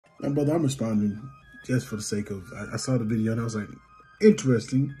And brother, I'm responding just for the sake of, I saw the video and I was like,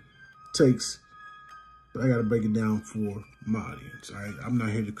 interesting takes, but I got to break it down for my audience. All right, I'm not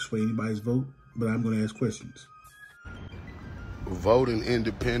here to sway anybody's vote, but I'm going to ask questions. Voting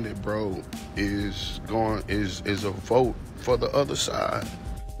independent, bro, is a vote for the other side.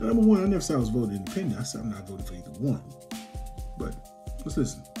 Now, number one, I never said I was voting independent. I said I'm not voting for either one. But let's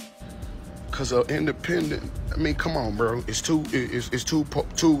listen. Cause an independent, I mean, come on, bro. It's two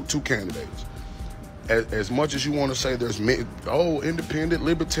candidates. As much as you want to say there's independent,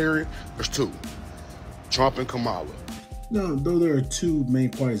 libertarian, there's two. Trump and Kamala. No, though there are two main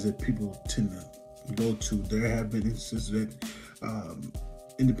parties that people tend to go to, there have been instances that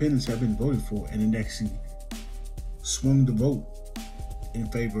independents have been voted for, and it actually swung the vote in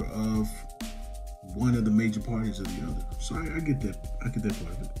favor of one of the major parties or the other. So I get that. I get that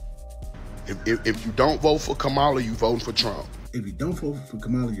part of it. If you don't vote for Kamala, you voting for Trump. If you don't vote for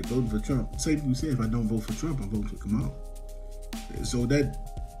Kamala, you're voting for Trump. Same thing you say, if I don't vote for Trump, I'm voting for Kamala. So that,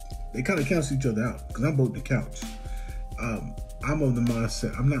 they kind of cancel each other out, because I'm voting the couch. I'm of the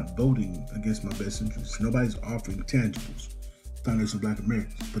mindset, I'm not voting against my best interests. Nobody's offering tangibles, Foundation of Black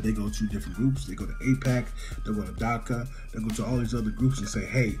Americans, but they go to different groups. They go to AIPAC, they go to DACA, they go to all these other groups and say,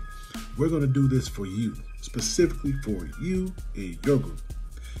 hey, we're going to do this for you, specifically for you and your group.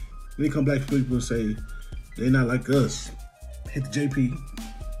 Then they come back to people and say, they're not like us. Hit the JP,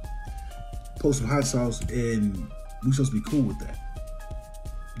 post some hot sauce, and we're supposed to be cool with that.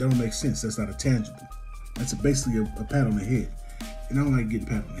 That don't make sense. That's not a tangible. That's basically a pat on the head. And I don't like getting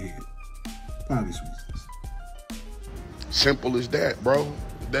pat on the head, for obvious reasons. Simple as that, bro.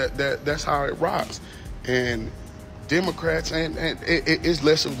 That's how it rocks. And Democrats, and it's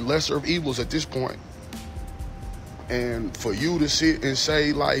lesser of evils at this point. And for you to sit and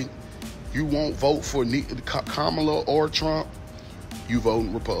say, like, you won't vote for Kamala or Trump, you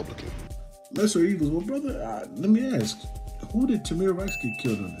voting Republican. Lesser evils. Well, brother, let me ask, who did Tamir Rice get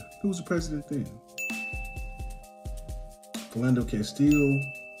killed under? Who was the president then? Philando Castile,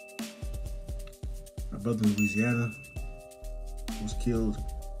 my brother in Louisiana, was killed.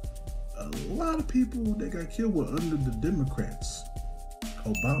 A lot of people that got killed were under the Democrats.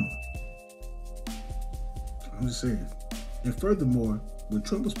 Obama. I'm just saying. And furthermore, when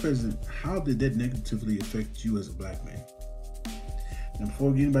Trump was president, how did that negatively affect you as a black man? And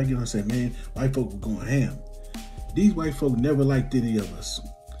before anybody get on and say, man, white folk were going ham. These white folk never liked any of us.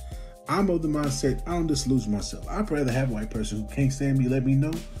 I'm of the mindset, I don't disillusion myself. I'd rather have a white person who can't stand me, let me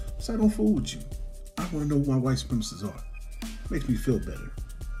know, so I don't fool with you. I want to know who my white supremacists are. Makes me feel better.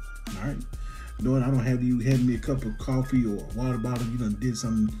 All right? Knowing I don't have you hand me a cup of coffee or a water bottle, you done did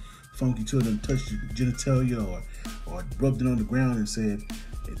something funky to it and touched your genitalia or rubbed it on the ground and said,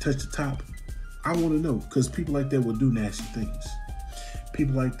 it touched the top. I want to know, because people like that will do nasty things.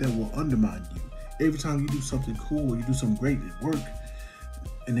 People like that will undermine you. Every time you do something cool or you do something great at work,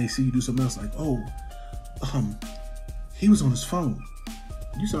 and they see you do something else, like, oh, he was on his phone.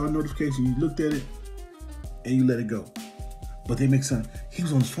 You saw a notification, you looked at it, and you let it go. But they make some, he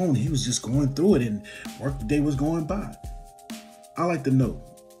was on his phone, he was just going through it, and work the day was going by. I like to know.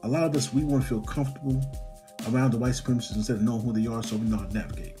 A lot of us, we want to feel comfortable around the white supremacists instead of knowing who they are, so we know how to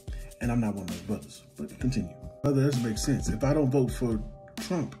navigate. And I'm not one of those brothers, but continue. Brother, that doesn't make sense. If I don't vote for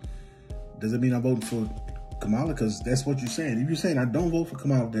Trump, does it mean I'm voting for Kamala? Because that's what you're saying. If you're saying I don't vote for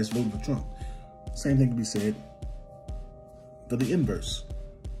Kamala, that's voting for Trump. Same thing can be said for the inverse,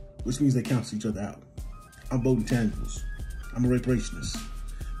 which means they cancel each other out. I'm voting tangibles. I'm a reparationist.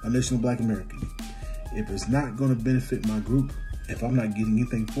 I'm a national black American. If it's not going to benefit my group, if I'm not getting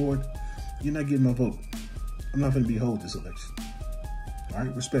anything for it, you're not getting my vote. I'm not going to be hold this election. All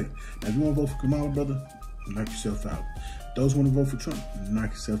right, respect. Now, if you want to vote for Kamala, brother, knock yourself out. Those who want to vote for Trump,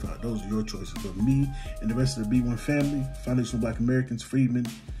 knock yourself out. Those are your choices. But me and the rest of the B1 family, Foundation of Black Americans, freedmen,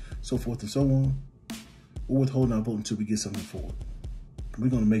 so forth and so on, we're withholding our vote until we get something forward. We're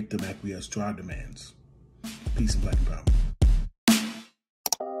going to make them acquiesce to our demands. Peace and black empowerment.